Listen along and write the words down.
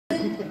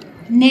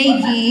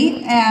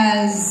Nagy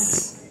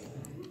as...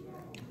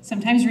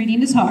 Sometimes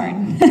reading is hard.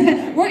 We're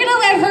going to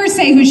let her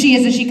say who she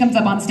is as she comes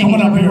up on stage,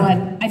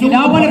 everyone. I do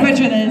not want to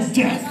butcher this.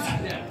 Death.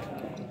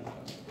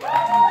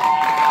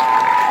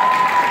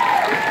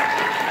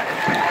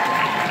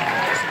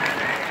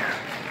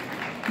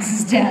 This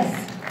is Death.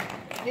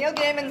 Neil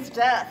Gaiman's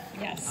Death.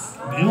 Yes.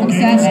 Neil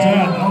Gaiman's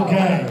Death,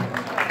 okay.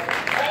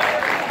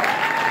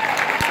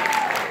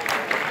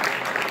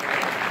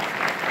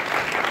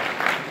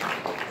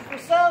 For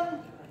some,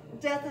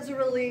 death is a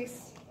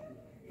release.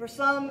 For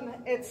some,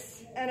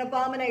 it's an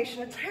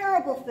abomination, a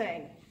terrible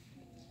thing.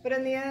 But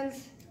in the end,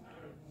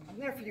 I'm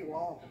there for you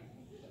all.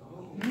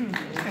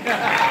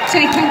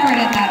 Take comfort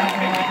in that,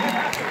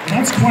 everyone.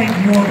 That's quite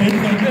morbid,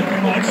 thank you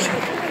very much.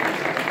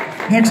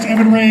 Next,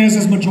 Evan Reyes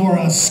as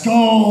Majora,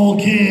 Skull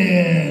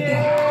Kid.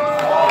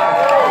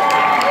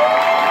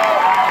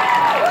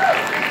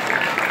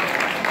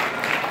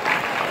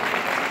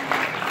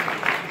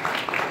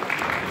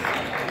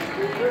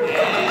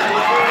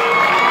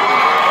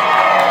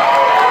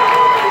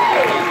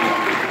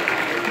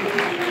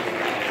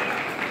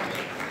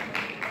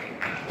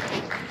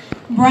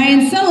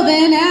 Brian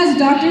Sullivan as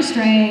Dr.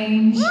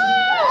 Strange.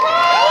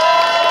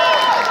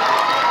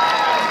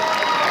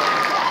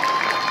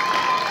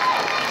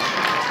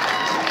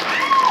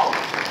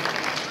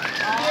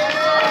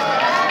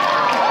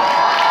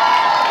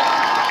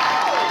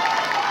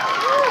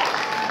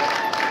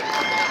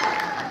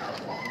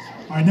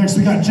 All right, next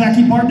we got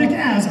Jackie Bartnick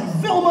as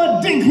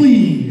Velma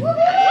Dinkley.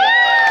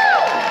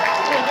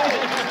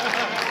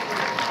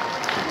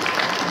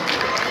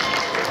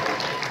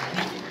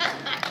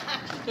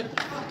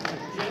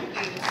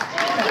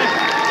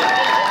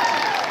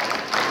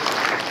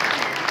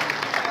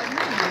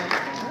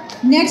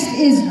 Next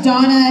is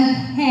Donna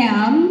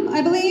Ham,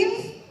 I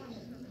believe.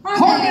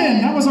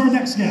 Harmon, that was our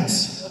next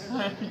guest.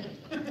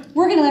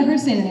 We're going to let her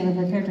say the name of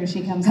her character as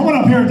she comes Come on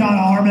up here, Donna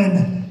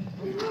Harmon.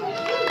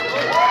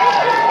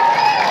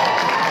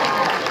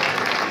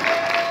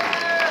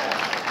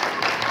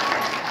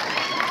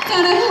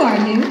 Donna, who are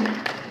you?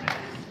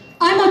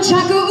 I'm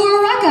Ochako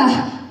Uraraka.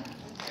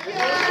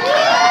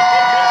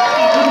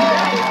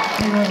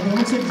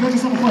 Let's take a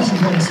couple questions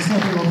for us. Let's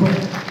start real quick.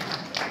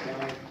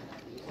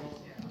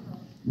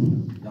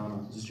 Donna,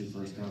 is this your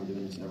first time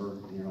doing this ever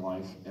in your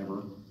life,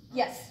 ever?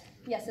 Yes,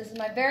 this is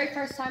my very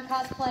first time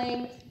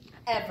cosplaying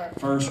ever.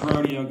 First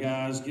rodeo,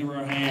 guys. Give her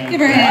a hand. Give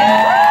her a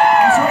hand.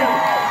 That's right.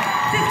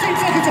 15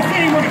 seconds of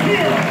fame right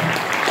here.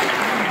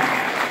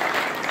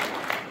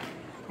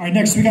 All right,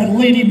 next we got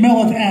Lady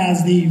Melith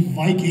as the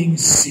Viking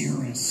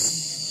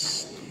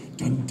Cirrus.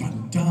 Dun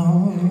dun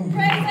dun.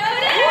 Praise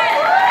Odin!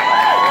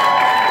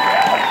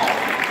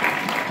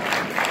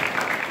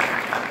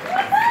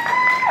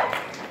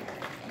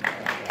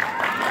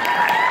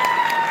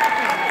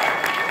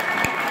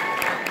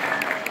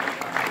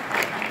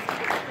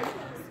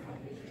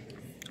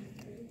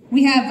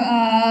 We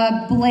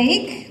have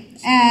Blake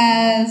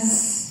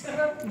as...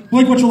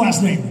 Blake, what's your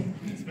last name?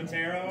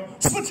 Spatero.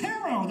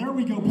 Spatero, there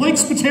we go. Blake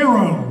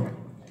Spatero.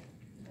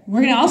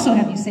 We're going to also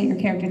have you say your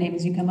character name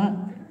as you come up.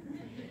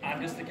 I'm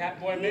just the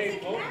Catboy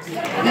maid, folks.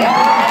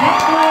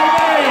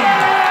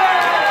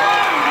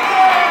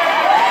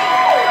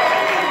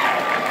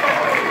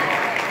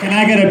 Can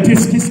I get a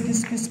piss, piss,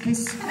 piss, piss,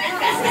 piss?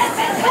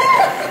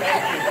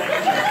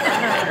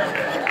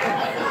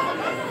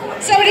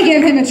 Somebody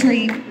give him a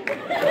treat.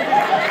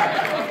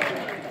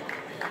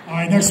 All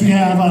right, next we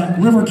have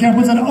River Kemp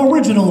with an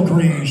original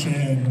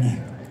creation.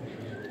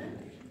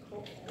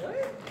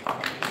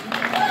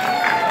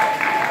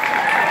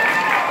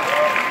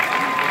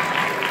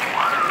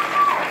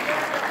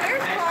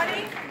 Where's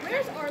Bonnie?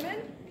 Where's Armin?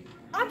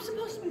 I'm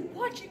supposed to be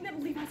watching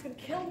them. Levi's gonna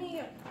kill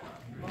me.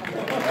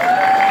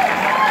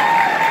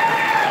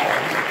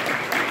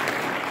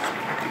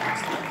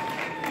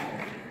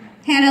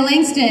 Hannah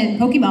Langston,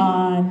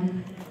 Pokemon.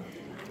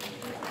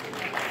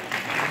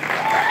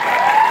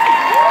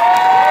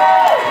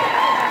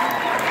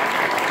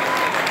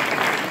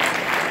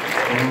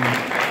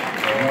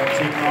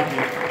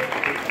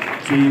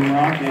 Team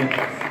Rocket.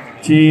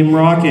 Team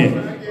Rocket.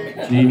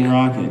 Team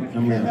Rocket.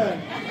 Come here.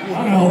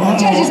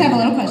 Judges have a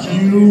little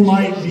question. You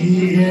might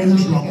be in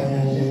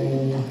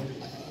trouble.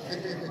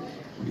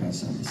 We got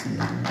something to say.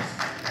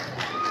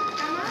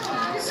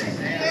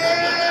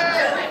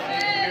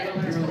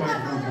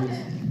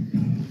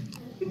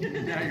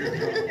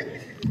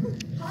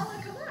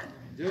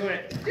 Do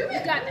it. You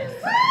got this.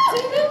 To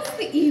renounce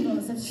the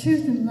evils of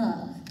truth and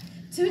love,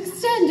 to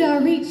extend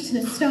our reach to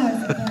the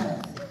stars above.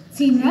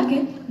 Team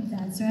Rocket,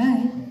 that's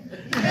right.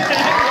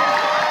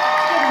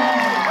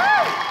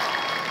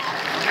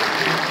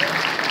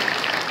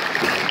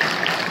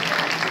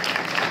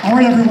 All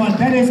right, everyone,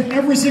 that is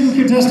every single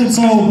contestant.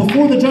 So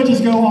before the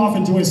judges go off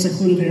into a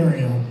secluded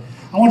area,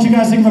 I want you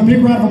guys to give a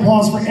big round of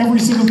applause for every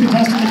single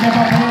contestant that came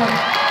up here.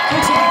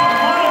 Thanks a lot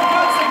of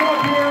guys that come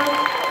up here.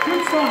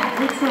 Good stuff,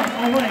 good stuff.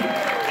 All right.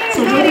 It's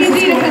not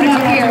easy to come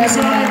up here. Make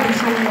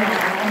sure we are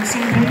on the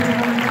same page and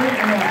everything.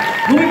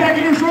 We'll be back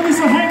in here shortly,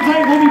 so hang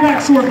tight. We'll be back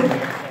shortly.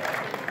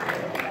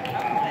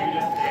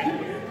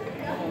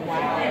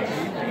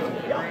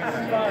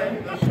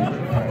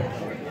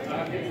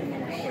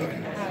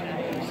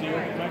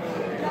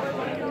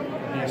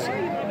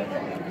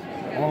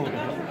 All of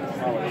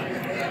it.